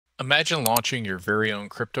Imagine launching your very own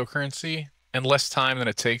cryptocurrency in less time than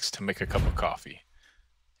it takes to make a cup of coffee.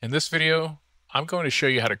 In this video, I'm going to show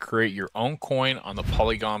you how to create your own coin on the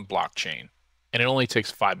Polygon blockchain, and it only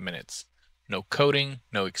takes 5 minutes. No coding,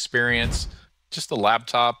 no experience, just a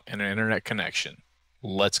laptop and an internet connection.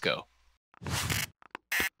 Let's go.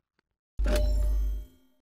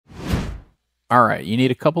 All right, you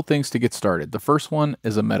need a couple things to get started. The first one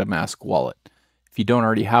is a MetaMask wallet. If you don't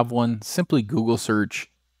already have one, simply Google search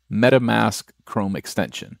MetaMask Chrome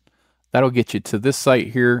extension. That'll get you to this site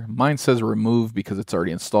here. Mine says remove because it's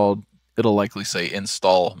already installed. It'll likely say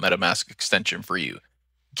install MetaMask extension for you.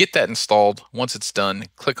 Get that installed. Once it's done,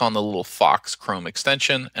 click on the little Fox Chrome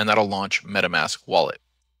extension and that'll launch MetaMask wallet.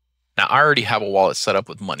 Now I already have a wallet set up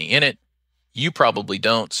with money in it. You probably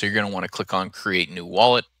don't, so you're going to want to click on create new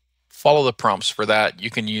wallet. Follow the prompts for that. You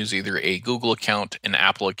can use either a Google account, an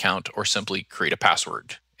Apple account, or simply create a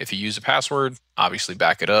password. If you use a password, obviously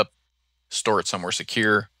back it up, store it somewhere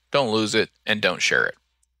secure, don't lose it, and don't share it.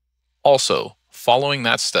 Also, following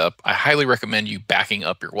that step, I highly recommend you backing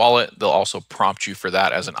up your wallet. They'll also prompt you for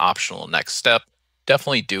that as an optional next step.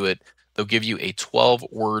 Definitely do it. They'll give you a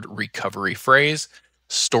 12-word recovery phrase.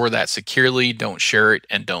 Store that securely, don't share it,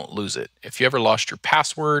 and don't lose it. If you ever lost your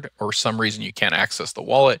password or some reason you can't access the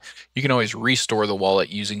wallet, you can always restore the wallet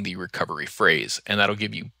using the recovery phrase, and that'll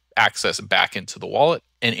give you access back into the wallet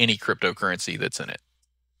and any cryptocurrency that's in it.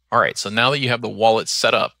 All right, so now that you have the wallet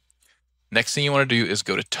set up, next thing you want to do is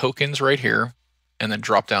go to tokens right here and then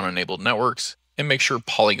drop down enabled networks and make sure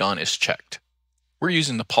Polygon is checked. We're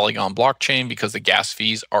using the Polygon blockchain because the gas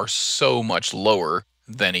fees are so much lower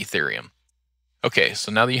than Ethereum. Okay,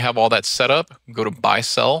 so now that you have all that set up, go to buy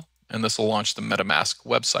sell, and this will launch the MetaMask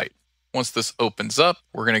website. Once this opens up,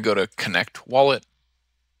 we're going to go to connect wallet.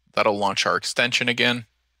 That'll launch our extension again,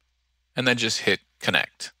 and then just hit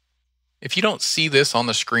connect. If you don't see this on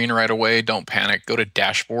the screen right away, don't panic. Go to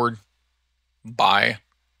dashboard, buy,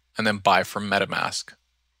 and then buy from MetaMask.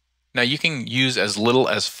 Now you can use as little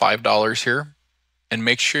as $5 here, and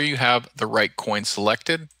make sure you have the right coin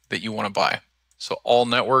selected that you want to buy. So all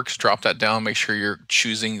networks, drop that down, make sure you're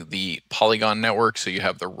choosing the Polygon network so you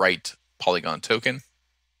have the right Polygon token.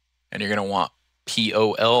 And you're going to want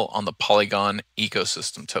POL on the Polygon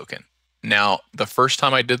ecosystem token. Now, the first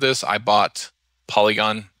time I did this, I bought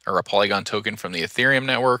Polygon or a Polygon token from the Ethereum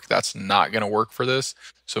network. That's not going to work for this.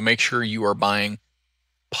 So make sure you are buying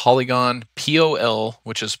Polygon POL,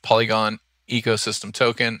 which is Polygon ecosystem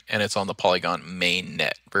token, and it's on the Polygon main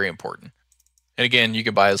net. Very important. And again, you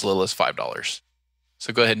can buy as little as $5.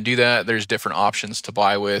 So go ahead and do that. There's different options to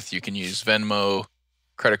buy with. You can use Venmo,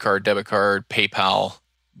 credit card, debit card, PayPal,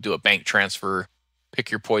 do a bank transfer, pick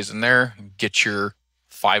your poison there, get your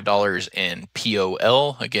 $5 in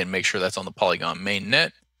POL. Again, make sure that's on the Polygon main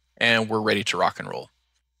net, and we're ready to rock and roll.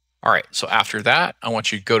 All right, so after that, I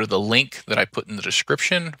want you to go to the link that I put in the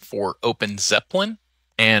description for Open Zeppelin.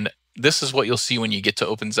 And this is what you'll see when you get to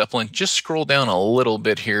Open Zeppelin. Just scroll down a little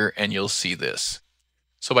bit here and you'll see this.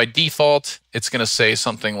 So by default, it's going to say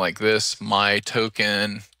something like this, my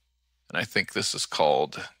token, and I think this is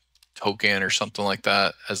called token or something like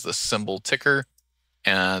that as the symbol ticker,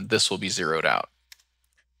 and this will be zeroed out.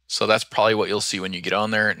 So that's probably what you'll see when you get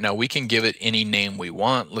on there. Now we can give it any name we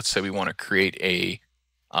want. Let's say we want to create a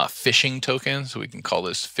fishing token. So we can call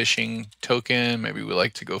this fishing token. Maybe we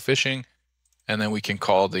like to go fishing. And then we can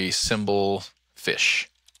call the symbol fish.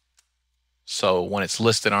 So when it's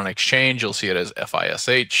listed on exchange, you'll see it as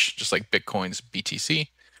FISH, just like Bitcoin's BTC.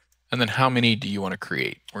 And then how many do you want to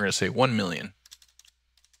create? We're going to say 1 million.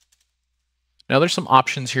 Now there's some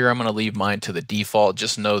options here. I'm going to leave mine to the default.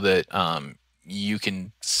 Just know that you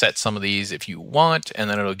can set some of these if you want, and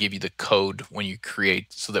then it'll give you the code when you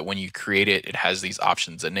create, so that when you create it, it has these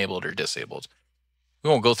options enabled or disabled. We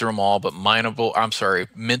won't go through them all, but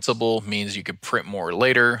mintable means you could print more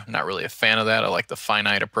later. I'm not really a fan of that. I like the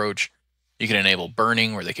finite approach. You can enable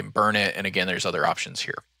burning where they can burn it. And again, there's other options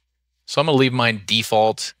here. So I'm going to leave mine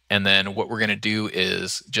default. And then what we're going to do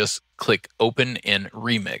is just click open in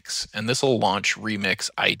Remix. And this will launch Remix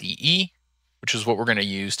IDE, which is what we're going to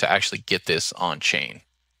use to actually get this on chain.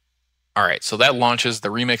 All right, so that launches the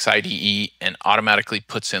Remix IDE and automatically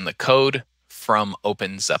puts in the code from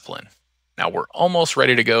Open Zeppelin. Now we're almost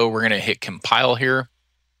ready to go. We're going to hit compile here.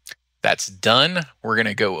 That's done. We're going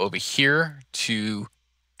to go over here to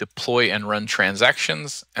deploy and run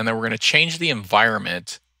transactions. And then we're going to change the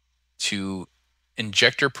environment to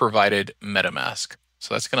injector provided MetaMask.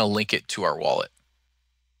 So that's going to link it to our wallet.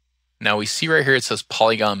 Now we see right here it says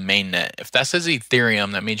Polygon mainnet. If that says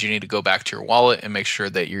Ethereum, that means you need to go back to your wallet and make sure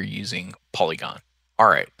that you're using Polygon. All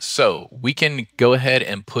right, so we can go ahead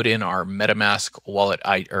and put in our MetaMask wallet,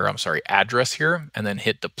 address here, and then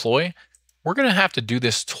hit deploy. We're gonna have to do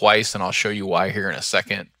this twice, and I'll show you why here in a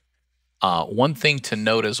second. One thing to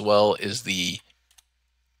note as well is the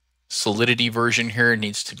Solidity version here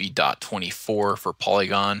needs to be .24 for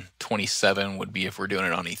Polygon. 27 would be if we're doing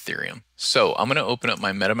it on Ethereum. So I'm gonna open up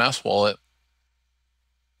my MetaMask wallet,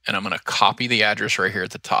 and I'm gonna copy the address right here at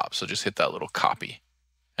the top. So just hit that little copy.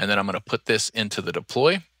 And then I'm going to put this into the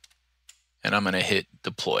deploy, and I'm going to hit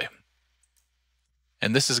deploy.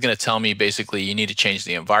 And this is going to tell me basically you need to change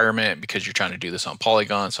the environment because you're trying to do this on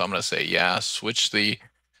Polygon. So I'm going to say, yeah, switch the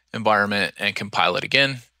environment and compile it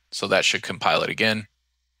again. So that should compile it again.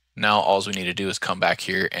 Now all we need to do is come back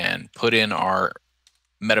here and put in our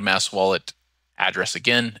MetaMask wallet address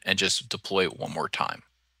again and just deploy it one more time.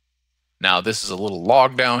 Now this is a little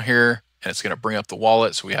log down here, and it's going to bring up the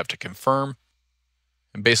wallet. So we have to confirm.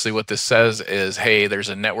 And basically what this says is, hey, there's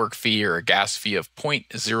a network fee or a gas fee of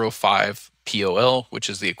 0.05 POL, which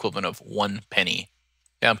is the equivalent of 1 penny.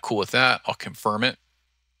 Yeah, I'm cool with that. I'll confirm it.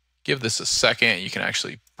 Give this a second. You can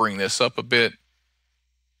actually bring this up a bit.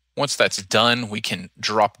 Once that's done, we can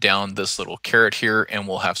drop down this little caret here and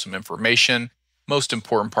we'll have some information. Most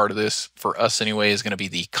important part of this, for us anyway, is going to be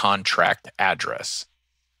the contract address.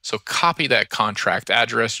 So copy that contract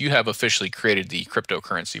address. You have officially created the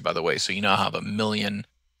cryptocurrency, by the way, so you now have 1 million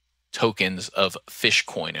tokens of fish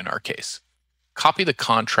coin in our case. Copy the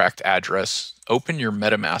contract address, open your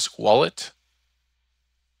MetaMask wallet,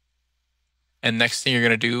 and next thing you're going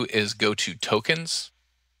to do is go to tokens,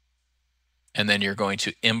 and then you're going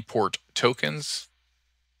to import tokens,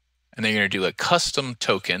 and then you're going to do a custom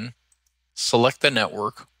token, select the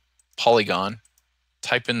network, Polygon,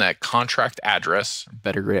 type in that contract address,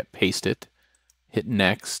 better yet, paste it, hit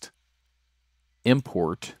next,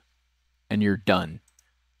 import, and you're done.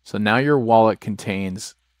 So now your wallet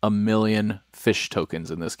contains 1 million fish tokens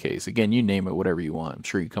in this case. Again, you name it whatever you want. I'm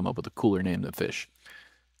sure you come up with a cooler name than fish.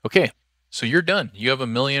 Okay, so you're done. You have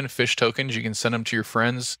 1 million fish tokens. You can send them to your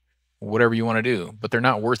friends, whatever you want to do, but they're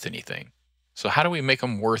not worth anything. So how do we make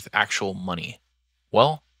them worth actual money?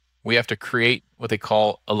 Well, we have to create what they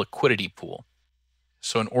call a liquidity pool.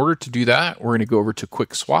 So in order to do that, we're going to go over to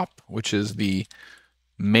QuickSwap, which is the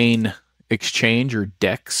main exchange or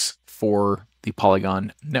DEX for the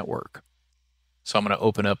Polygon network. So I'm going to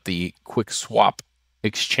open up the QuickSwap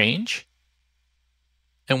exchange.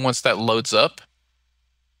 And once that loads up,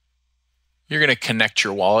 you're going to connect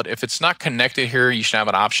your wallet. If it's not connected here, you should have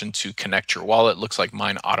an option to connect your wallet. Looks like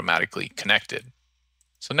mine automatically connected.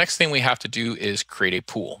 So next thing we have to do is create a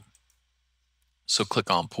pool. So click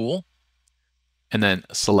on pool, and then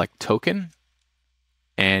select token,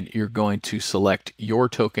 and you're going to select your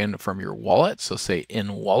token from your wallet. So say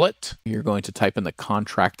in wallet, you're going to type in the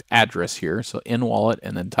contract address here. So in wallet,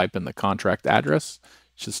 and then type in the contract address. You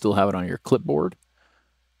should still have it on your clipboard,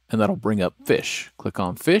 and that'll bring up fish. Click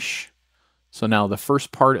on fish. So now the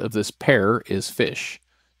first part of this pair is fish.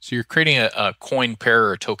 So you're creating a coin pair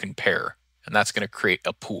or a token pair, and that's going to create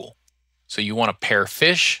a pool. So you want to pair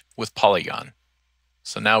fish with Polygon.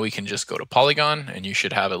 So now we can just go to Polygon, and you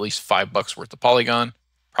should have at least $5 worth of Polygon,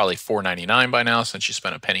 probably $4.99 by now since you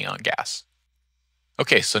spent a penny on gas.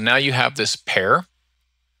 Okay, so now you have this pair,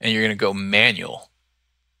 and you're going to go manual.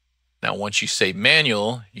 Now, once you say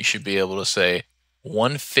manual, you should be able to say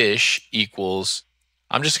 1 fish equals,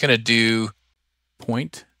 I'm just going to do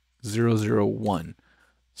 0.001.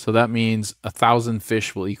 So that means 1,000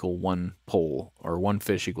 fish will equal 1 pole, or 1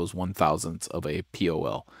 fish equals 1,000th of a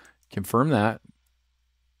POL. Confirm that.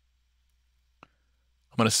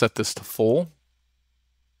 I'm going to set this to full.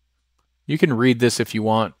 You can read this if you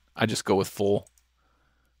want. I just go with full.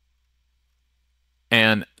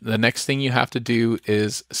 And the next thing you have to do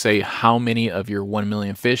is say how many of your 1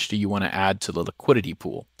 million fish do you want to add to the liquidity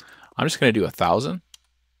pool. I'm just going to do 1,000.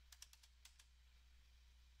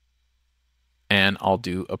 And I'll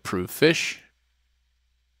do approve fish.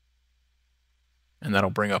 And that'll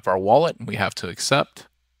bring up our wallet, and we have to accept.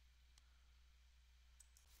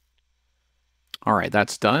 All right,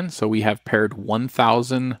 that's done. So we have paired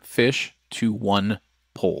 1,000 fish to 1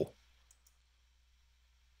 pole.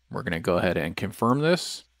 We're going to go ahead and confirm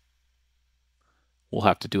this. We'll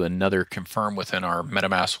have to do another confirm within our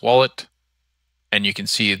MetaMask wallet. And you can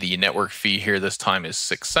see the network fee here this time is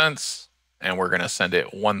 6 cents. And we're going to send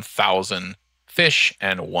it 1,000 fish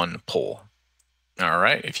and 1 pole. All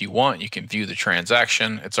right, if you want, you can view the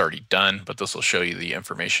transaction. It's already done, but this will show you the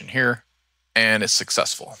information here. And it's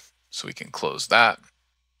successful. So we can close that.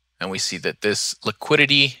 And we see that this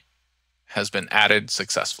liquidity has been added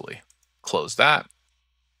successfully. Close that.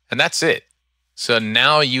 And that's it. So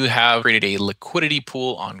now you have created a liquidity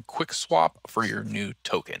pool on QuickSwap for your new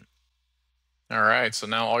token. All right, so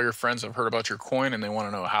now all your friends have heard about your coin and they want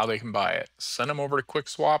to know how they can buy it. Send them over to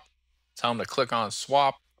QuickSwap, tell them to click on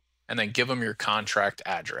swap, and then give them your contract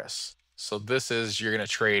address. So this is, you're going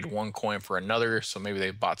to trade one coin for another. So maybe they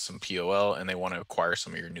bought some POL and they want to acquire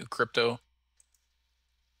some of your new crypto.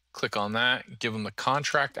 Click on that, give them the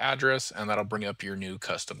contract address, and that'll bring up your new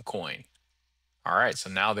custom coin. All right, so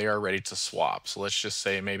now they are ready to swap. So let's just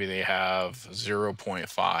say maybe they have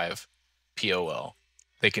 0.5 POL.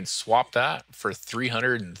 They can swap that for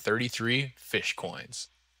 333 fish coins.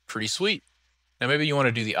 Pretty sweet. Now maybe you want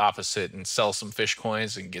to do the opposite and sell some fish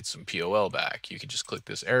coins and get some POL back. You can just click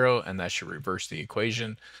this arrow and that should reverse the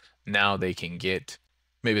equation. Now they can get,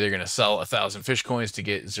 maybe they're going to sell 1,000 fish coins to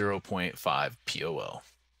get 0.5 POL.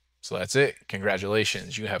 So that's it.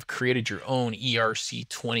 Congratulations. You have created your own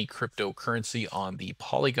ERC20 cryptocurrency on the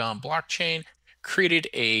Polygon blockchain, created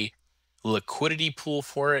a liquidity pool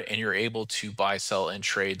for it, and you're able to buy, sell, and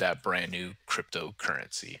trade that brand new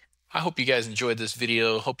cryptocurrency. I hope you guys enjoyed this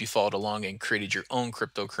video. Hope you followed along and created your own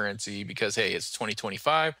cryptocurrency because, hey, it's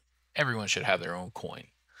 2025. Everyone should have their own coin.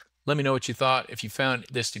 Let me know what you thought. If you found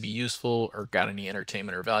this to be useful or got any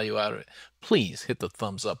entertainment or value out of it, please hit the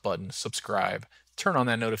thumbs up button, subscribe, turn on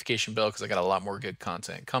that notification bell because I got a lot more good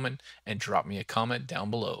content coming, and drop me a comment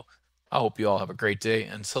down below. I hope you all have a great day.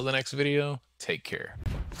 Until the next video, take care.